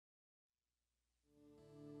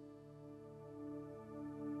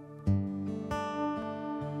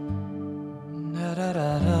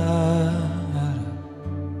da da da.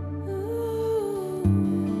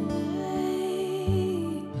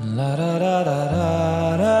 La da da da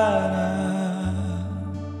da da.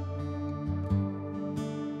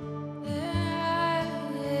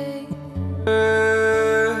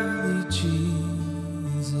 Worthy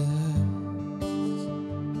Jesus,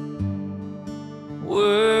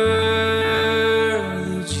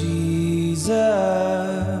 worthy Jesus.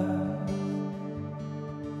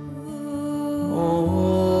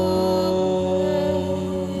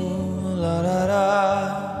 Oh, la da da,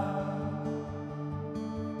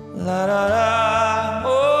 la da da.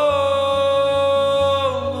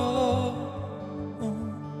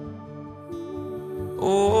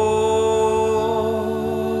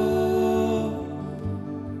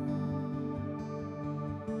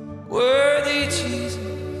 Worthy Jesus,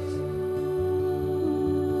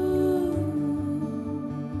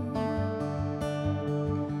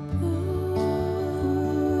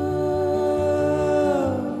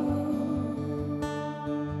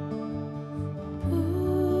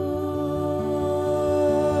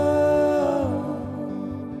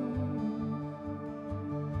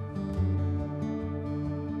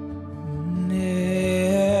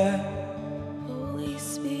 yeah. Holy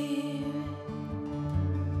Spirit,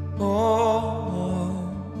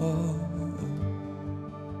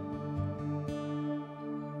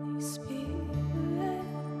 Holy Spirit,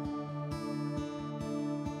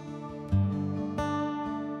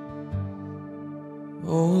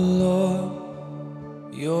 Oh Lord,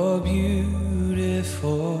 you're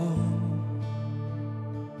beautiful.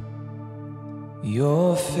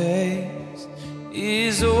 Your face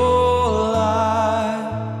is all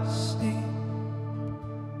I see,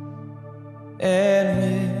 and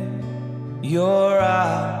when your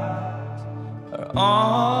eyes are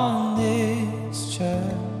on this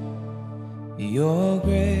child, your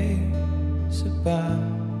grace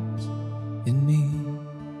abounds in me.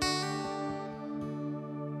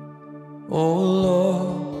 Oh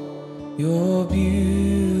Lord, you're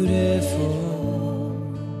beautiful.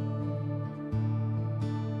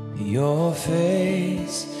 Your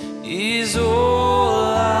face is all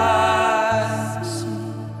I see,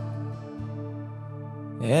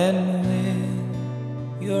 and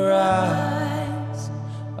when your eyes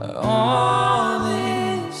are on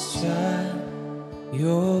this child,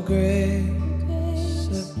 your grace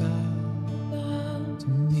abounds to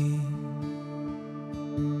me.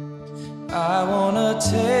 I wanna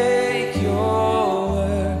take your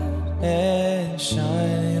word and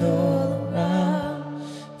shine it all around.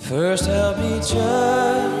 First help me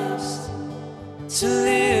just to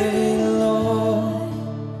live it, Lord.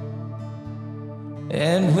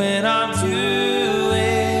 And when I'm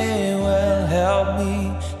doing well, help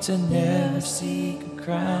me to never seek a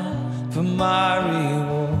crown. For my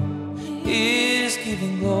reward is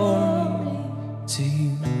giving glory to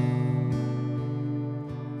you.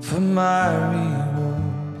 For my reward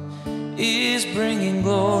is bringing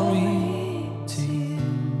glory to you.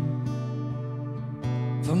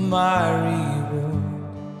 For my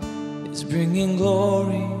reward is bringing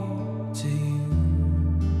glory to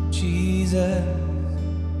you, Jesus.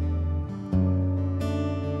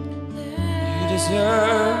 You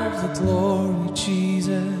deserve the glory,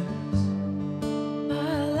 Jesus.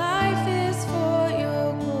 my life is for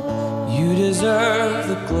your glory. You deserve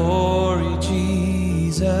the glory,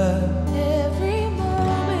 Jesus. Every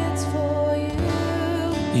moment's for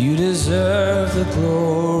you. You deserve the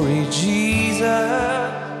glory, Jesus.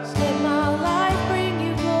 Let my life bring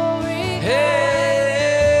you glory. Hey.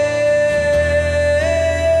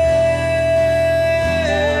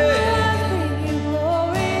 Bring you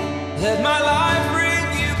glory. Let my life bring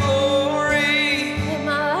you glory. Let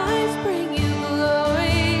my life bring you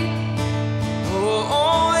glory. Oh,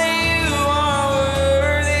 only you are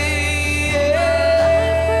worthy.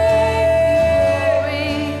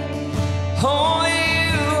 Glory. Only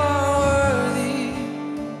you are worthy.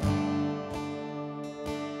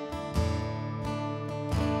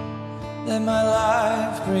 Let my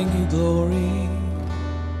life bring you glory.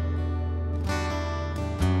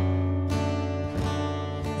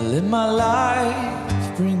 Let my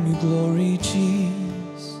life bring you glory,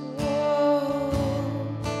 Jesus.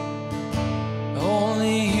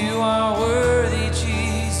 Only you are worthy,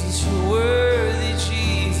 Jesus. You're worthy,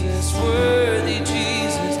 Jesus. Worthy,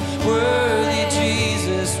 Jesus. Worthy,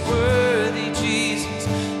 Jesus. Worthy, Jesus.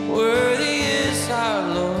 Worthy is our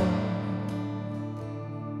Lord.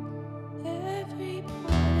 Every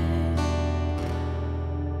moment.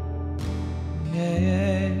 Yeah,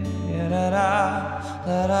 yeah, yeah, da da,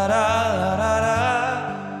 da da da, da da.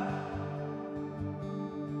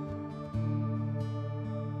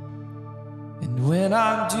 And when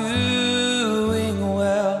doing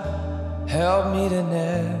well. Help me to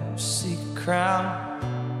never seek a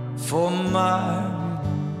crown, for my reward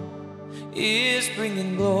is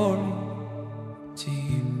bringing glory to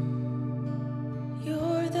you.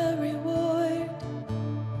 You're the reward.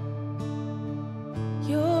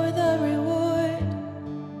 You're the reward.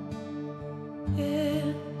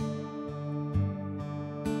 Yeah.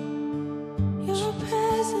 Your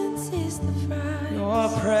presence is the prize. Your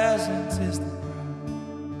presence is the prize.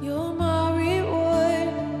 You're my reward.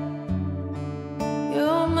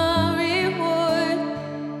 You're my reward.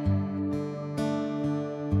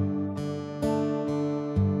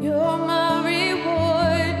 You're my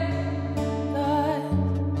reward, God.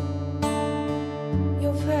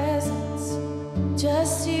 Your presence,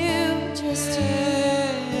 just you, just you.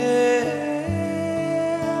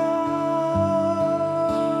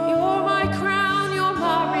 You're my crown, you're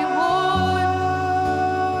my reward.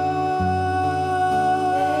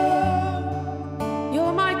 Yeah.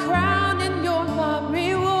 You're my crown and you're my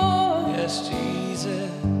reward. Yes, Jesus.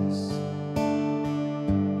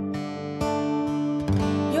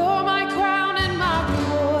 You're my crown and my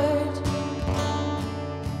reward.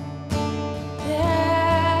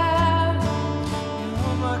 Yeah.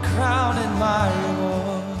 You're my crown and my reward.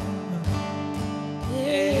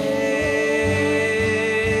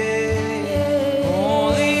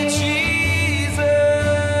 Only Jesus.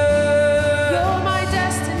 You're my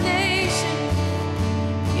destination.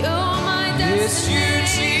 You're my Yes, you,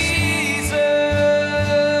 destination. Jesus.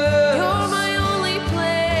 You're my only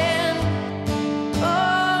plan.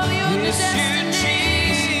 Oh, you're the Yes, you, destination.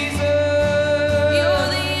 Jesus. You're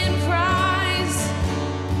the end prize.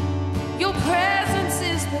 Your presence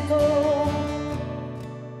is the goal.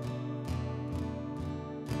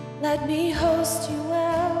 Let me host you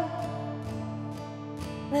well.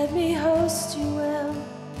 Let me host you well.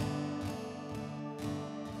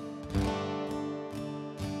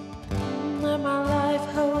 Let my life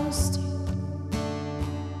host you,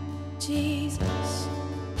 Jesus.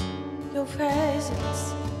 Your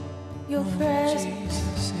presence, your presence.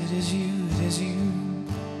 Jesus, it is you, it is you.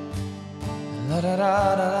 La da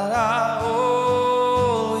da da da da.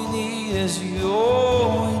 All we need is you.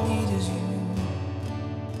 All we need is you.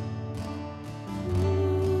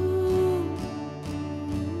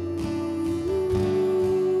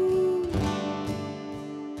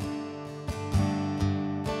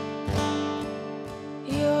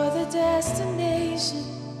 You're the destination.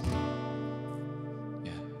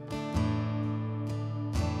 Yeah.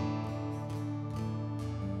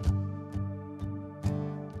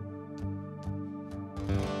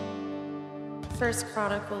 First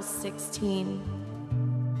Chronicles 16.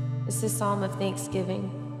 It's a psalm of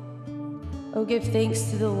thanksgiving. Oh, give thanks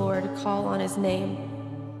to the Lord, call on his name.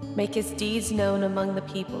 Make his deeds known among the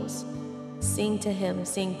peoples. Sing to him,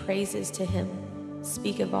 sing praises to him.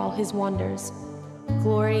 Speak of all his wonders.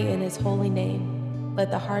 Glory in his holy name. Let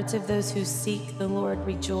the hearts of those who seek the Lord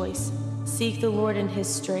rejoice. Seek the Lord in his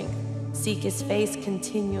strength. Seek his face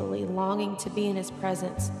continually, longing to be in his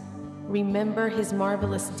presence. Remember his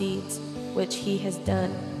marvelous deeds, which he has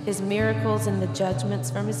done, his miracles and the judgments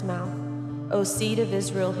from his mouth. O seed of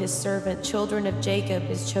Israel, his servant, children of Jacob,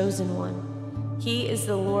 his chosen one. He is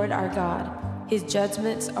the Lord our God. His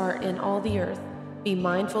judgments are in all the earth. Be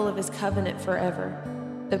mindful of his covenant forever,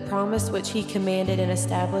 the promise which he commanded and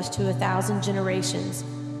established to 1,000 generations,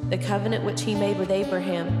 the covenant which he made with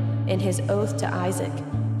Abraham and his oath to Isaac.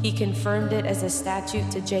 He confirmed it as a statute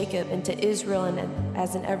to Jacob and to Israel and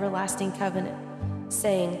as an everlasting covenant,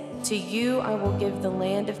 saying, to you I will give the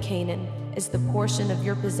land of Canaan as the portion of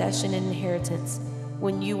your possession and inheritance,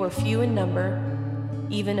 when you were few in number,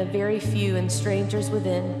 even a very few and strangers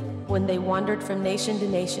within, when they wandered from nation to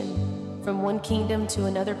nation, from one kingdom to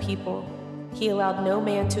another people. He allowed no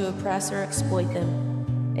man to oppress or exploit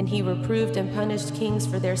them. And he reproved and punished kings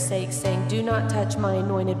for their sake, saying, do not touch my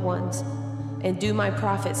anointed ones, and do my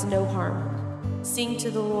prophets no harm. Sing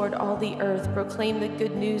to the Lord, all the earth. Proclaim the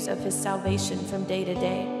good news of his salvation from day to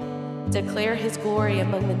day. Declare his glory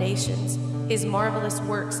among the nations, his marvelous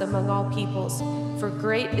works among all peoples. For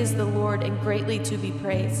great is the Lord and greatly to be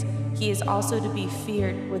praised. He is also to be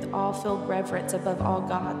feared with awe-filled reverence above all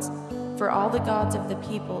gods. For all the gods of the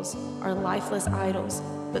peoples are lifeless idols,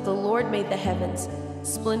 but the Lord made the heavens.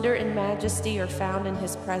 Splendor and majesty are found in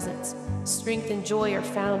his presence. Strength and joy are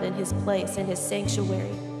found in his place, in his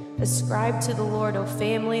sanctuary. Ascribe to the Lord, O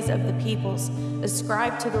families of the peoples.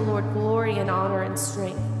 Ascribe to the Lord glory and honor and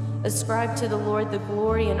strength. Ascribe to the Lord the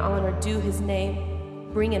glory and honor due his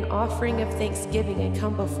name. Bring an offering of thanksgiving and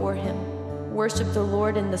come before him. Worship the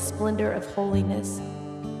Lord in the splendor of holiness.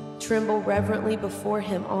 Tremble reverently before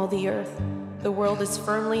him, all the earth. The world is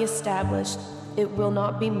firmly established. It will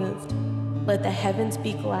not be moved. Let the heavens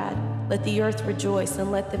be glad. Let the earth rejoice,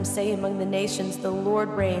 and let them say among the nations, the Lord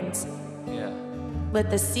reigns. Yeah. Let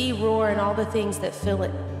the sea roar and all the things that fill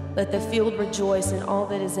it. Let the field rejoice and all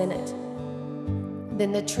that is in it.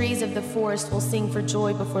 Then the trees of the forest will sing for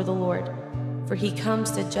joy before the Lord, for he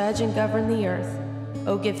comes to judge and govern the earth.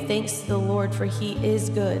 Oh, give thanks to the Lord, for he is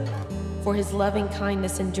good, for his loving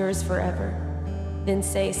kindness endures forever. Then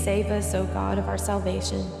say, save us, O God of our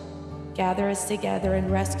salvation. Gather us together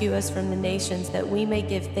and rescue us from the nations, that we may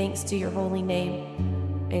give thanks to your holy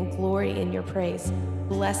name and glory in your praise.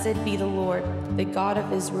 Blessed be the Lord, the God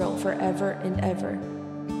of Israel, forever and ever.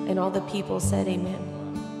 And all the people said, amen.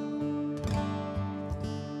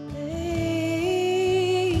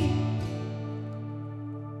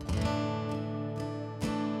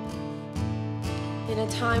 In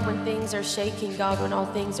a time when things are shaking, God, when all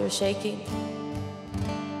things are shaking,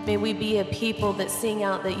 may we be a people that sing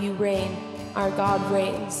out that you reign, our God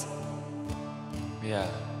reigns. Yeah.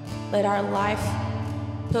 Let our life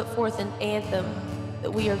put forth an anthem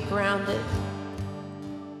that we are grounded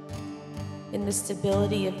in the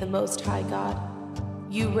stability of the Most High God.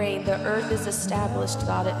 You reign. The earth is established,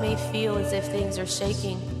 God. It may feel as if things are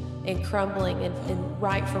shaking and crumbling and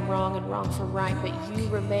right from wrong and wrong from right, but you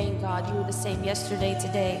remain, God. You are the same yesterday,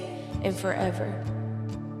 today, and forever.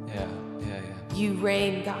 Yeah. You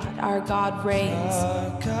reign, God. Our God reigns.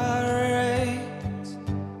 Our God reigns.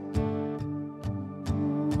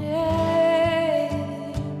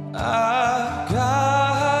 Our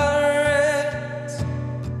God reigns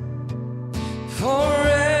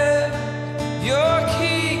forever. Your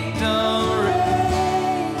kingdom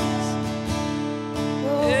reigns.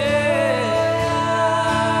 Yeah.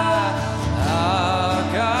 Our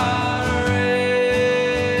God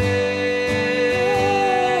reigns.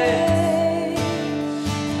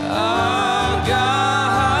 Our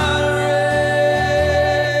God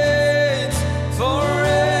reigns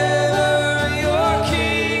forever. Your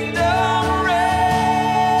kingdom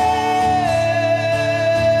reigns.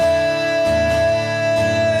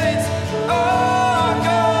 Our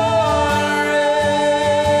God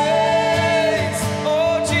reigns.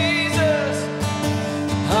 Oh Jesus,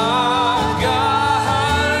 our God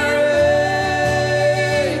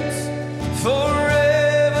reigns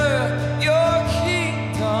forever. Your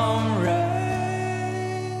kingdom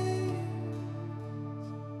reigns.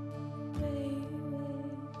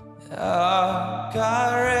 Our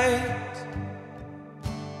God reigns.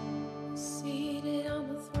 Seated on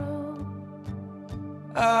the throne.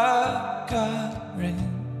 Our God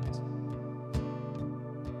reigns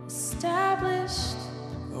Established.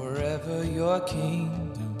 forever. Your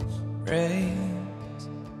kingdom reigns.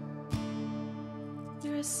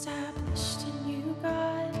 You're established in you,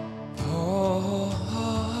 God.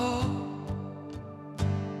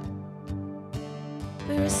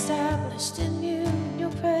 We're established in you, in your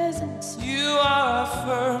presence. You are a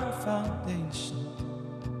firm foundation.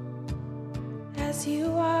 As you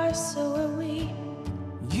are, so are we.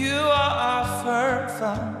 You are our firm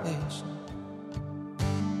foundation.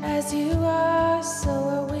 As you are, so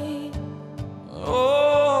are we.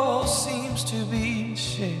 Oh, seems to be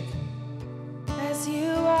shaken. As you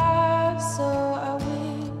are, so are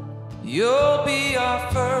we. You'll be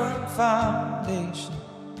our firm foundation.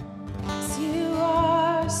 As you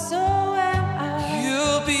are, so am I.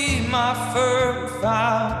 You'll be my firm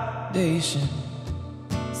foundation.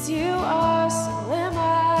 As you are, so am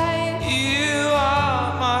I. You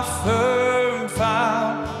are my firm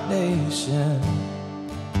foundation.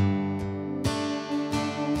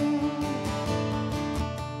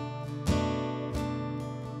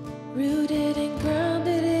 Rooted and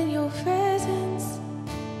grounded in your presence,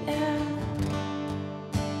 yeah.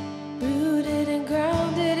 Rooted and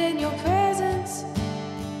grounded in your presence.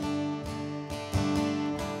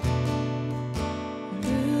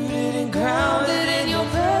 Rooted and grounded in your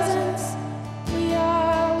presence. We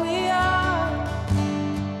are.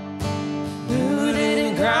 Rooted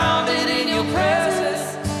and grounded in your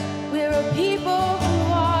presence. We're a people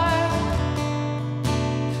who are.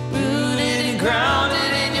 Rooted and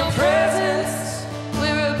grounded in your presence.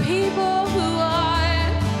 We're a people who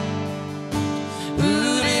are.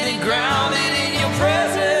 Rooted and grounded in your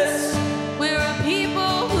presence. We're a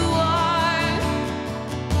people who are.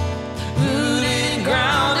 Rooted and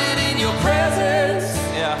grounded in your presence.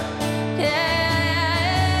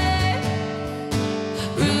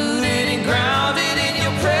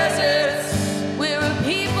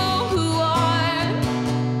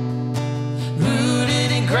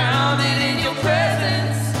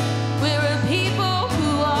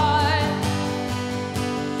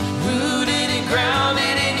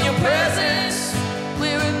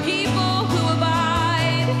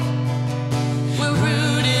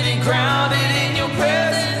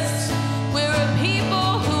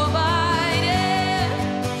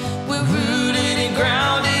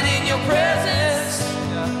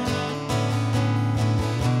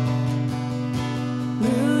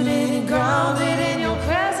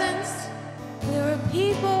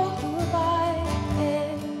 people who abide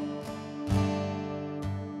in.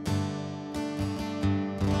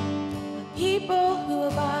 A people who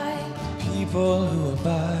abide. People who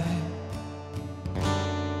abide.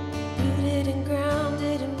 Rooted and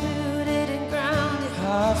grounded and rooted and grounded.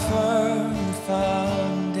 Our firm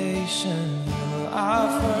foundation,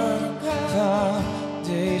 our firm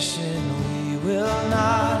foundation. We will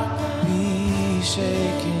not be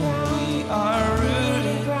shaken. We are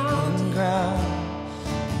rooted and grounded.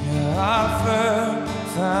 Yeah, our firm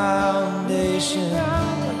foundation,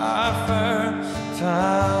 our firm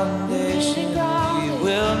foundation. We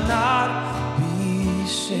will not be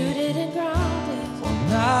shaken. Rooted and grounded. Will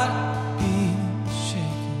not be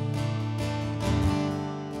shaken.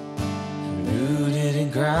 Rooted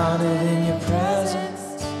and grounded in your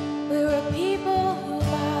presence. We're a people who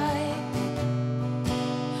abide.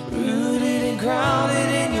 Rooted and grounded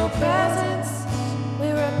in your presence.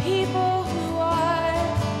 We're a people who are.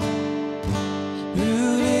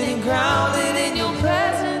 Rooted and grounded in your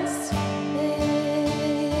presence.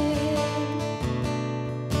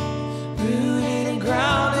 Rooted and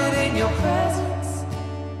grounded in your presence.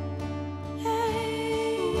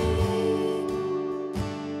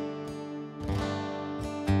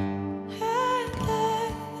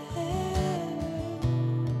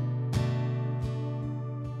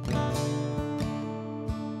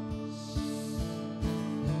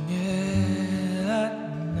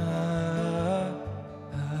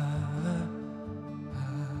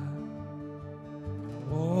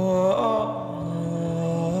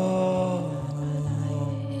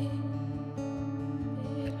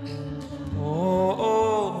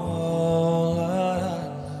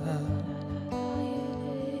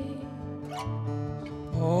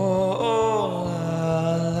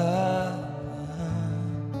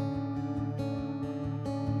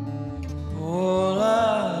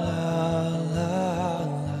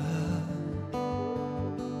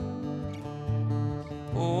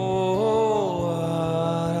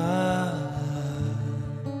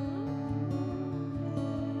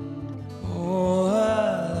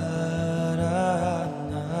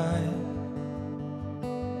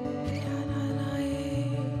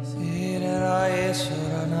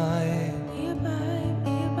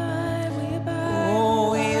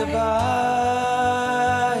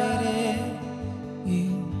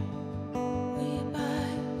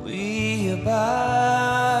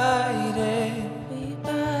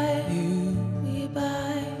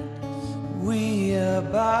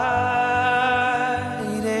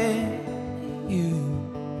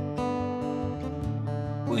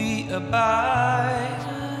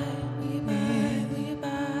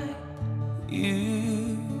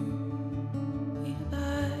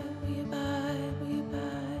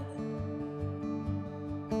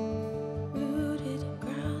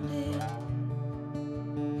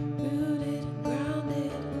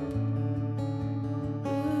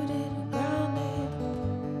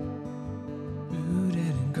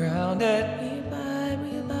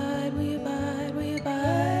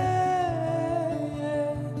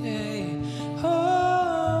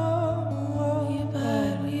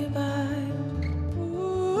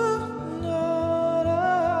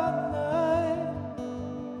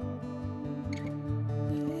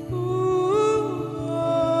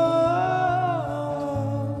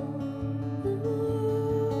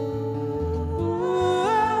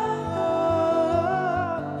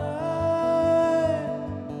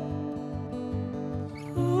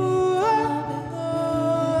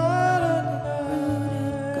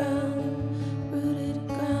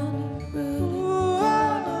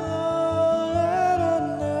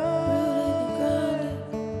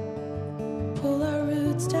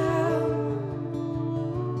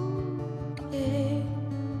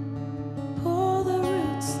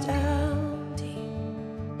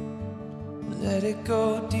 Let it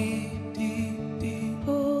go deep, deep, deep.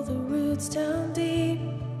 Pull the roots down deep.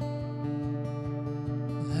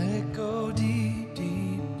 Let it go deep,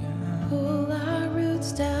 deep down. Pull our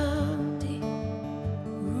roots down deep.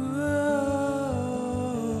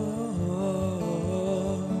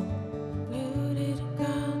 Rooted and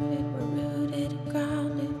grounded, we're rooted and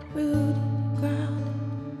grounded, rooted and grounded.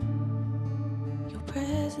 Your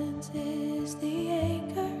presence is the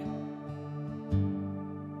anchor.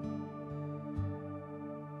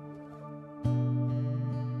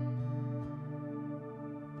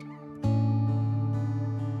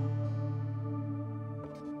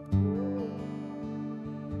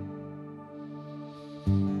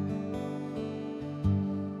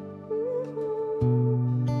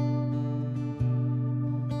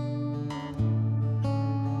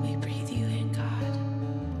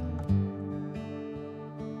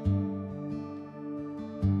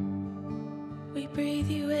 We breathe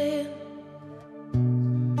you in.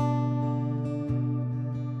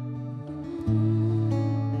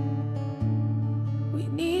 We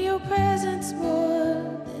need your presence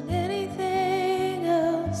more than anything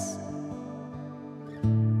else.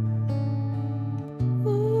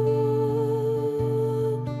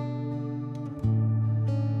 Ooh.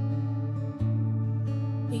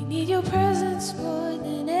 We need your presence more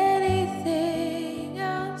than anything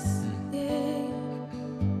else. Yeah.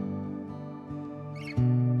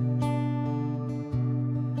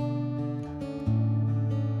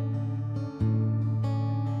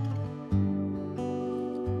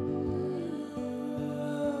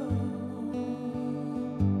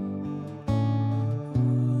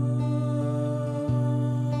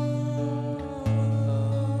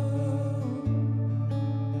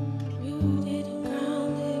 Rooted and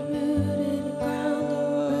grounded, rooted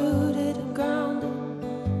and grounded,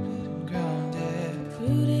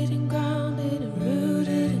 rooted and grounded,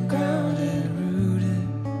 rooted and grounded, Rooted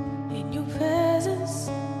in your presence.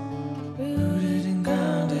 rooted and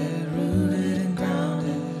grounded, rooted and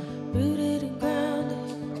grounded. Rooted and grounded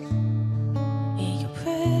in your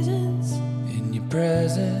presence. In your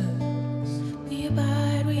presence, We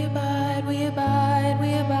abide, we abide, we abide,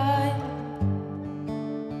 we abide.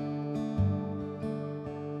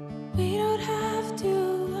 We don't have to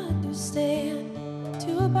understand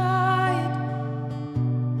to abide.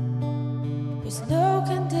 There's no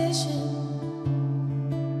condition,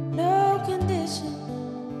 no condition.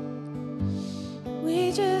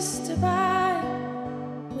 We just abide.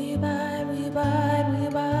 We abide, we abide, we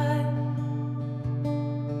abide.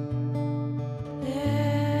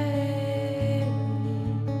 Yeah.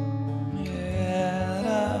 yeah,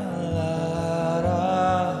 la, la, la.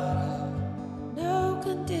 No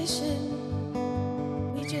condition.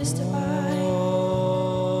 We just abide.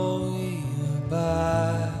 Oh, we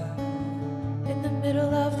abide. In the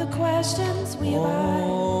middle of the questions, we abide.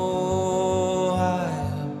 Oh, I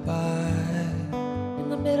abide. In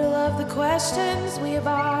the middle of the questions, we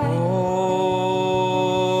abide.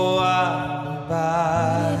 Oh, I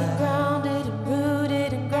Rooted and abide. grounded and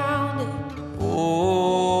rooted and grounded.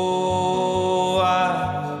 Oh,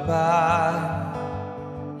 I abide.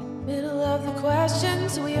 Middle of the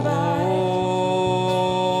questions, we abide.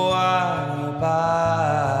 Oh, I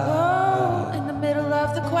abide. Oh, in the middle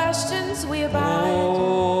of the questions, we abide.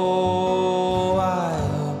 Oh, I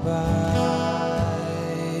abide.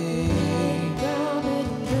 Grounded,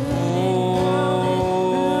 rooted,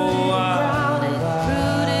 grounded,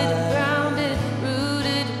 rooted and grounded,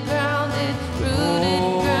 rooted and grounded, rooted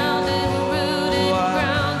and grounded, rooted and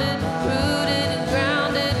grounded, rooted and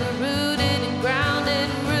grounded, rooted and grounded,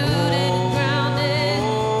 rooted and grounded.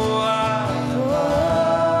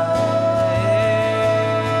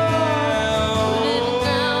 Rooted and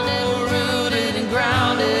grounded, rooted and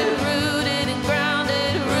grounded, rooted and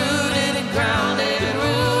grounded, rooted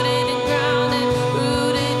and grounded,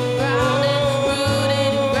 rooted and grounded,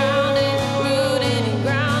 rooted and grounded, rooted and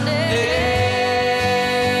grounded.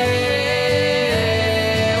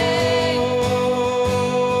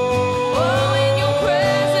 Oh, in your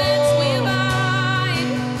presence we abide.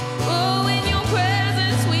 Oh, in your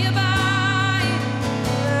presence we abide.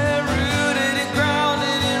 Rooted and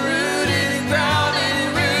grounded and rooted and grounded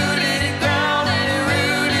and rooted and grounded and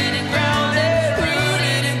rooted and grounded,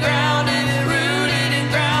 rooted and grounded and rooted and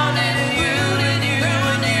grounded and you and you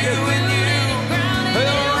and you and you.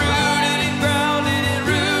 Well, rooted and grounded and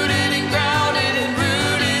rooted and grounded and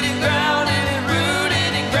rooted and grounded and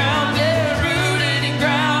rooted and grounded, rooted and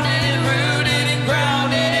grounded and rooted and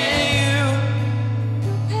grounded in you.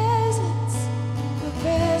 Your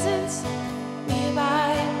presence, we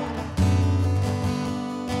abide.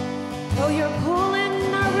 Oh, you're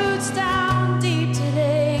pulling our roots down deep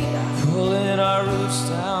today. Pulling our roots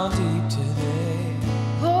down deep today.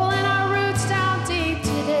 Pulling our roots down deep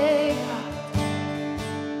today.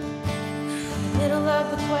 In the middle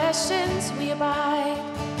of the questions, we abide.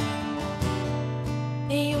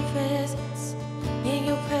 In your presence, in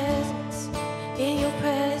your presence, in your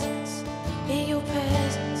presence, in your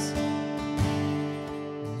presence,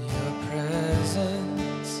 Your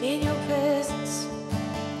presence. in your presence.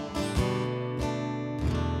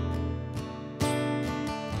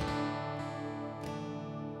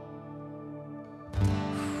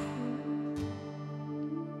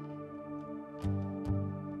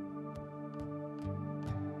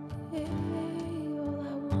 Hey, all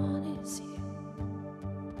I want is you.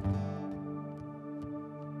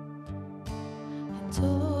 And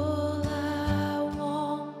all I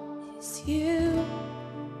want is you.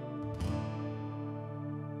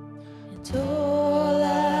 And all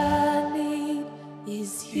I need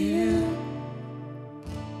is you.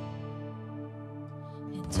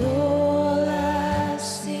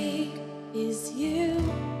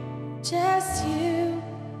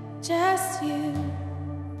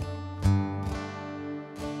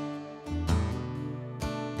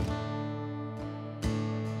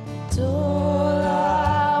 all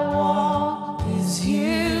I want is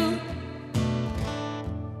you,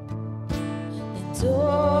 and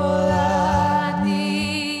all I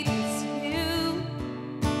need is you,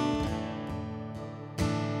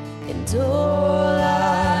 and all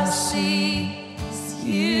I see is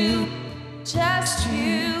you, just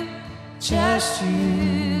you, just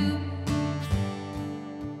you.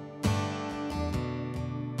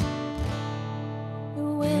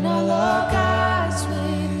 When I lock eyes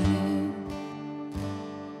with you,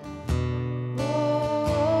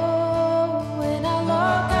 oh, when I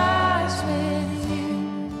lock eyes with you,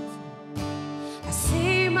 I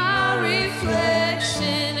see my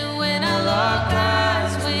reflection. And when I lock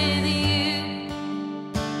eyes with you,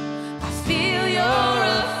 I feel your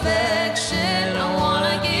affection. I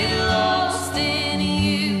wanna get lost in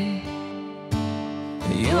you.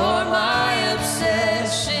 You're my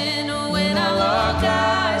obsession. When I lock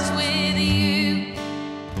eyes with you,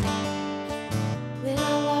 when I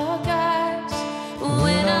lock eyes,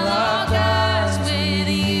 when I lock eyes with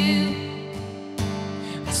you,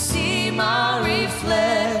 I see my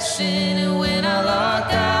reflection. And when I lock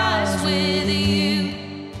eyes with you,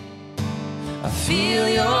 I feel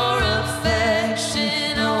your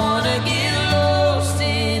affection. I wanna get lost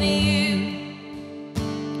in you.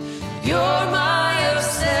 You're my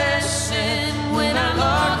obsession. When I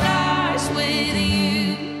lock eyes with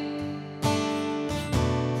you,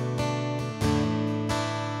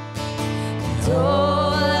 and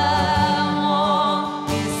all I want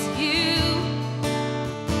is you,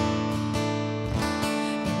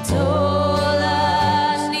 and all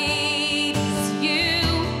I need is you,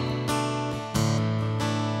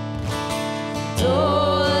 and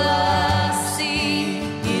all I see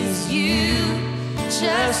is you,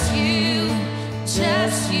 just you,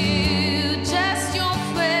 just you, just your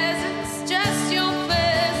presence, just your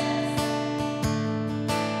presence,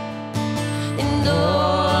 and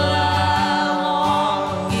all I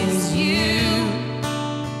want is you,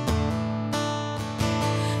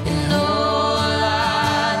 and all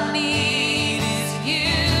I need is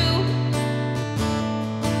you,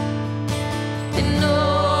 and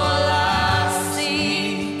all I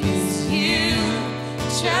seek is you,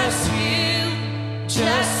 just you,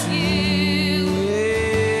 just you.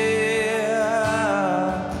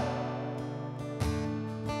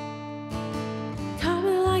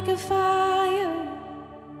 Coming like a fire,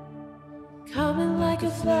 coming like a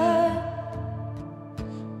flood.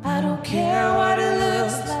 I don't care what it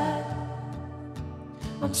looks like,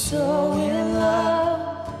 I'm so in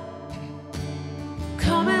love.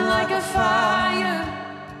 Coming like a fire,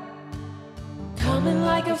 coming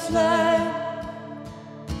like a flood.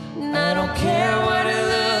 And I don't care what it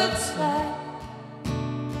looks like,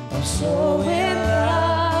 I'm so in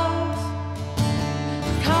love.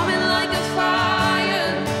 Coming like a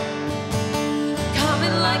fire,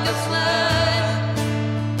 coming like a flood.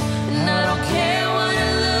 And I don't care what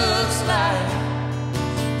it looks like,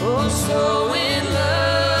 oh, so in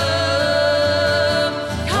love.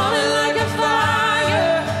 Coming like a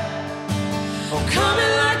fire, oh,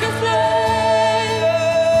 coming like a flood.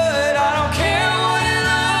 I don't care what it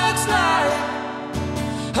looks like,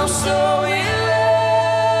 I'm so in love.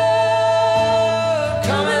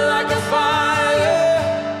 Coming like a fire,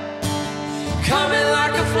 coming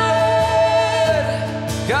like a flood.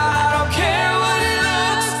 God, I don't care what it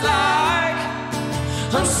looks like,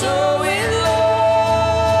 I'm so in love.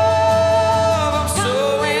 I'm so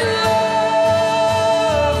in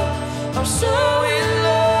love. I'm so in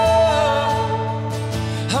love.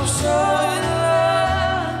 I'm so in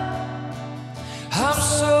love. I'm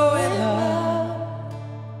so in love.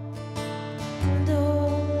 And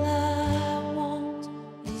all I want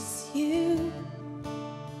is you.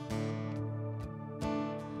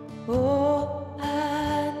 All I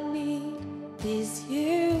need is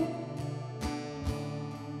you.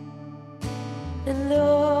 And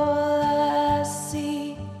all I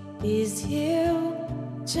see is you,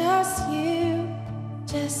 just you,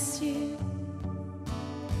 just you,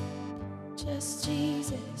 just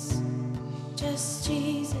Jesus, just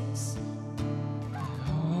Jesus,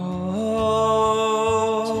 Oh,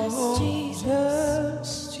 just Jesus,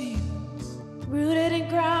 just Jesus. rooted and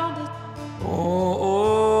grounded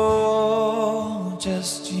Oh,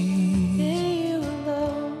 just Jesus. in you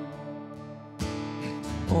alone.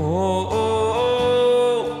 Oh,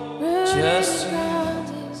 Rooted just and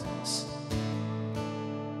grounded, Jesus.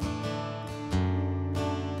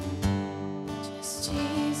 just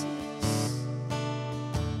Jesus,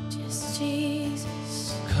 just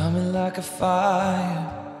Jesus. Coming like a fire,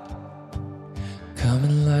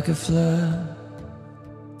 coming like a flood.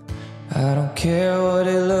 I don't care what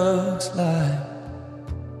it looks like,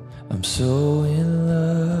 I'm I'm so in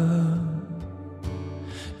love,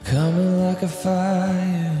 coming like a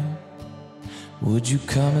fire. Would you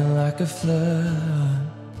come in like a flood?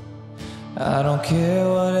 I don't care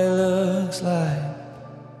what it looks like.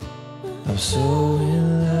 I'm so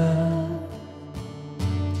in love,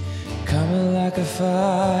 coming like a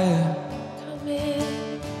fire,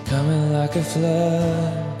 coming like a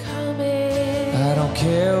flood. I don't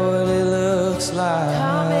care what it looks like.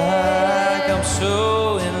 I'm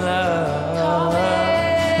so in love.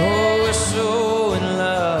 Oh, we're so in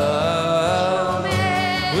love.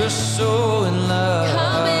 We're so in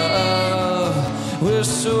love. We're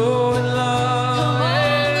so in love.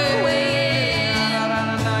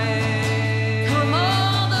 Come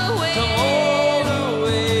all the way. Come all the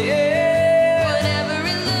way. Whatever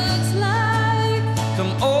it looks like.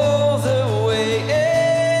 Come all the way.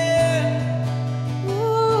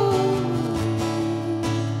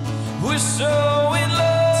 We're so in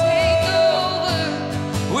love. Take over.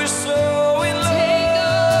 We're so in love. Take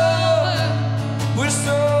over. We're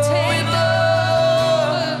so Take in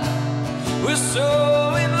love. over. We're so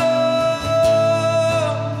in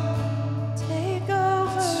love. Take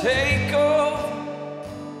over. Take over.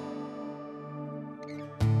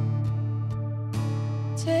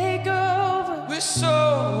 Take over. We're so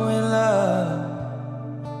in love.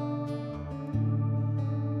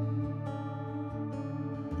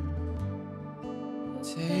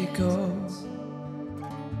 Take over.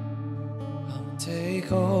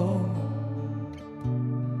 Take over.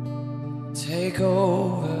 Take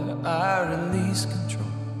over. I release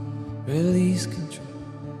control. Release control.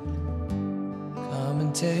 Come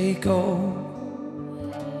and take over.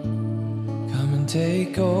 Come and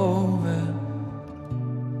take over.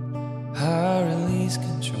 I release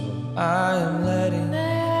control. I am letting.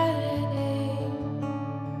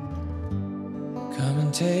 Come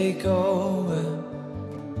and take over.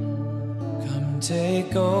 Come and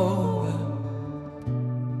take over.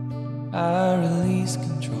 I release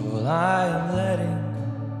control. I am letting.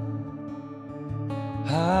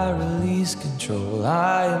 I release control.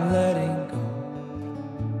 I am letting go.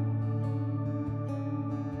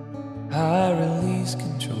 I release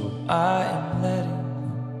control. I am letting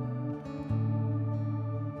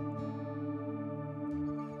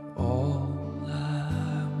go. All I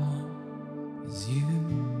want is you.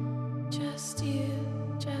 Just you.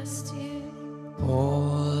 Just you.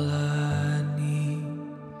 All I need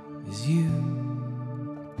is you.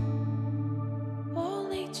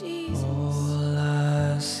 Only Jesus. All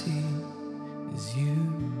I see is you.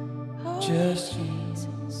 Only Just you.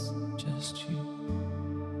 Jesus. Just you.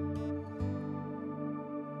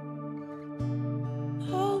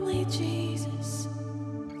 Only Jesus.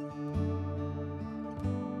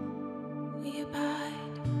 We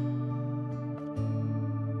abide.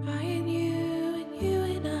 I and you and you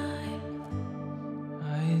and I.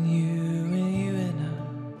 I and you and you and I.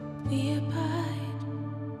 We abide.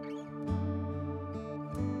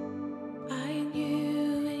 I and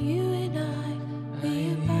you and you and I. I We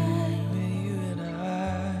and abide. you and I.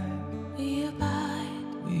 We abide.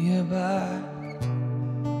 We abide.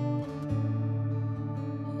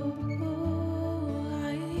 Oh,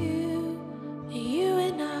 I and you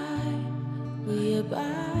and I. We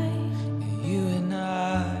abide. And you and I.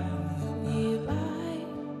 We abide.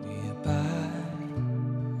 We abide.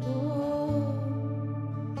 Oh,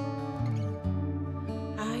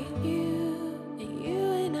 I and you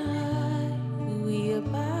and I. We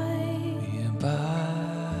abide. We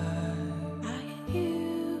abide. I and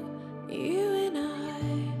you and I.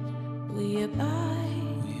 We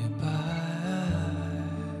abide. We abide.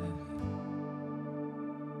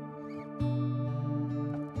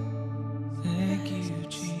 Thank you,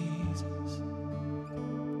 Jesus.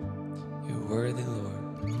 You're worthy, Lord.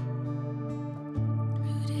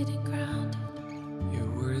 Rooted and grounded.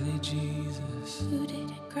 You're worthy, Jesus. Rooted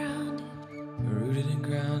and grounded. You're rooted and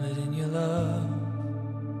grounded in your love.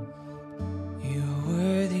 You're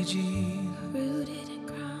worthy, Jesus. Rooted and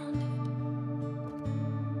grounded.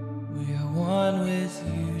 We are one with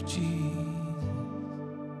you, Jesus.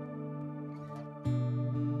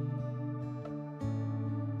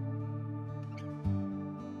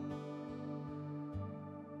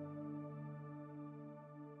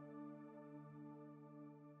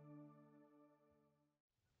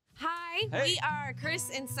 Hi, Hey. we are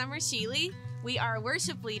Chris and Summer Shealy. We are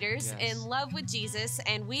worship leaders Yes. in love with Jesus,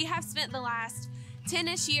 and we have spent the last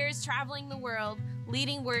 10-ish years traveling the world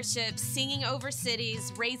leading worship, singing over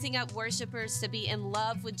cities, raising up worshipers to be in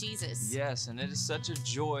love with Jesus. Yes, and it is such a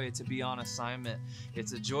joy to be on assignment.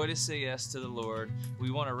 It's a joy to say yes to the Lord. We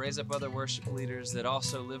want to raise up other worship leaders that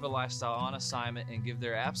also live a lifestyle on assignment and give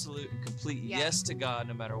their absolute and complete yes to God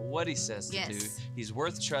no matter what He says to do. He's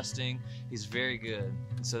worth trusting. He's very good.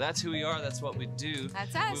 And so that's who we are. That's what we do.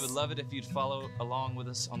 That's us. We would love it if you'd follow along with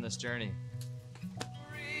us on this journey.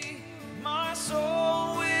 My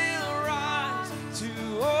soul will